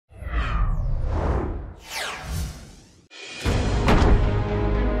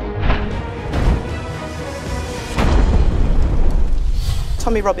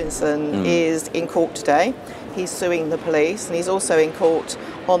Tommy Robinson is in court today. He's suing the police, and he's also in court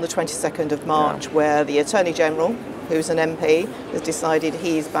on the 22nd of March, where the Attorney General, who's an MP, has decided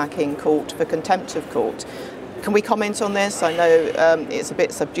he's back in court for contempt of court. Can we comment on this? I know it's a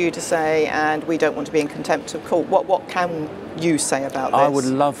bit subdued to say, and we don't want to be in contempt of court. What can you say about this? I would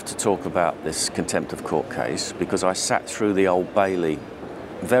love to talk about this contempt of court case, because I sat through the Old Bailey,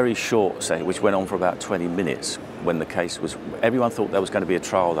 very short say, which went on for about 20 minutes when the case was. Everyone thought there was going to be a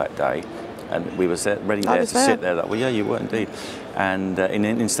trial that day, and we were ready there to sit there. Well, yeah, you were indeed. And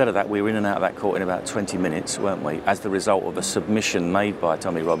instead of that, we were in and out of that court in about 20 minutes, weren't we? As the result of a submission made by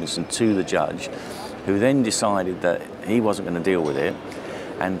Tommy Robinson to the judge, who then decided that he wasn't going to deal with it,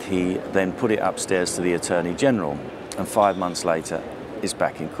 and he then put it upstairs to the Attorney General, and 5 months later is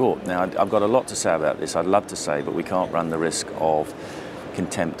back in court. Now, I've got a lot to say about this, I'd love to say, but we can't run the risk of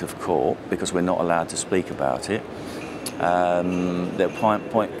contempt of court because we're not allowed to speak about it.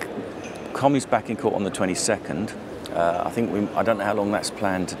 Tommy's back in court on the 22nd. I don't know how long that's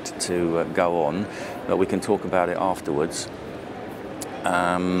planned to go on, but we can talk about it afterwards.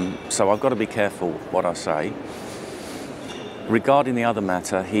 So I've got to be careful what I say. Regarding the other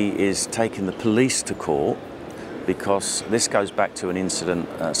matter, he is taking the police to court because this goes back to an incident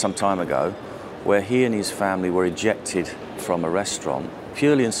some time ago where he and his family were ejected from a restaurant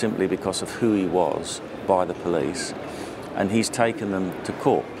purely and simply because of who he was by the police, and he's taken them to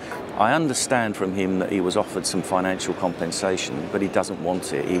court. I understand from him that he was offered some financial compensation, but he doesn't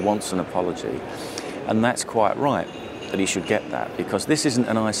want it. He wants an apology, and that's quite right that he should get that, because this isn't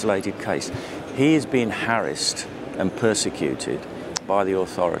an isolated case. He is being harassed and persecuted by the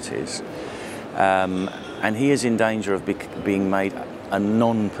authorities, and he is in danger of being made a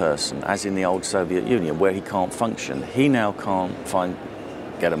non-person, as in the old Soviet Union, where he can't function. He now can't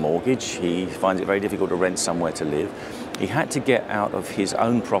get a mortgage. He finds it very difficult to rent somewhere to live. He had to get out of his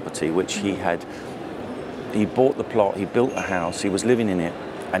own property, which he bought the plot, he built a house, he was living in it,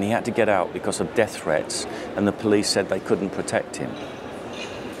 and he had to get out because of death threats, and the police said they couldn't protect him.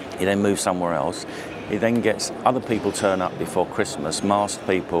 He then moved somewhere else. He then gets other people turn up before Christmas, masked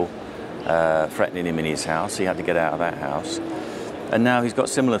people threatening him in his house. He had to get out of that house. And now he's got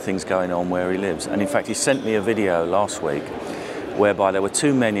similar things going on where he lives. And in fact, he sent me a video last week whereby there were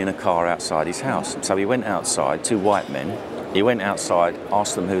two men in a car outside his house. So he went outside, two white men. He went outside,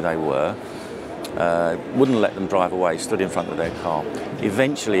 asked them who they were, wouldn't let them drive away, stood in front of their car.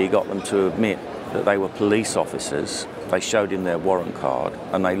 Eventually he got them to admit that they were police officers. They showed him their warrant card,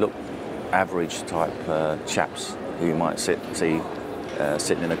 and they looked average type chaps who you might see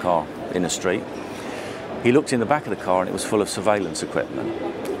sitting in a car in the street. He looked in the back of the car and it was full of surveillance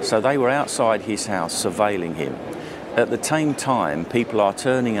equipment. So they were outside his house surveilling him. At the same time, people are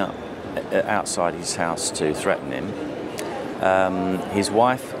turning up outside his house to threaten him. His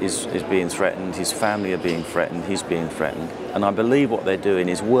wife is being threatened, his family are being threatened, he's being threatened. And I believe what they're doing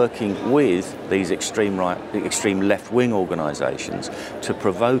is working with these extreme left-wing organisations to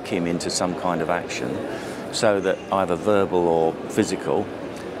provoke him into some kind of action, so that either verbal or physical.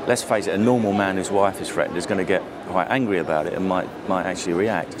 Let's face it, a normal man whose wife is threatened is going to get quite angry about it and might actually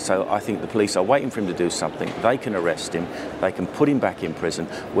react. So I think the police are waiting for him to do something. They can arrest him, they can put him back in prison,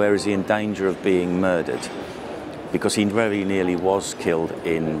 whereas he's in danger of being murdered, because he very nearly was killed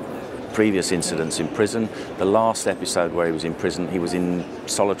in previous incidents in prison. The last episode where he was in prison, he was in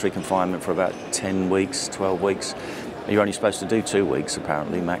solitary confinement for about 10 weeks, 12 weeks. You're only supposed to do 2 weeks,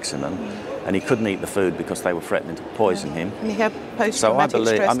 apparently, maximum. And he couldn't eat the food because they were threatening to poison him. And he had post-traumatic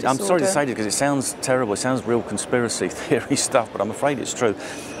stress disorder. I'm sorry to say this because it sounds terrible, it sounds real conspiracy theory stuff, but I'm afraid it's true.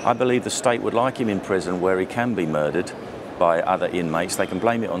 I believe the state would like him in prison where he can be murdered by other inmates. They can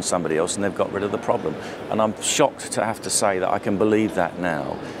blame it on somebody else and they've got rid of the problem. And I'm shocked to have to say that I can believe that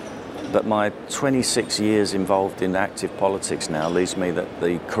now. But my 26 years involved in active politics now leaves me that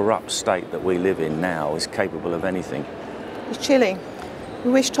the corrupt state that we live in now is capable of anything. It's chilling. We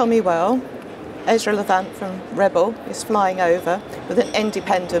wish Tommy well. Ezra Levant from Rebel is flying over with an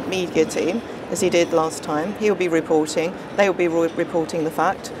independent media team, as he did last time. He'll be reporting. They will be reporting the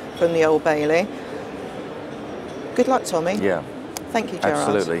fact from the Old Bailey. Good luck, Tommy. Yeah. Thank you, Gerard.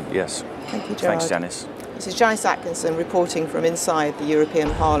 Absolutely, yes. Thank you, Gerard. Thanks, Janice. This is Janice Atkinson reporting from inside the European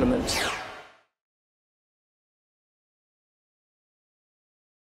Parliament.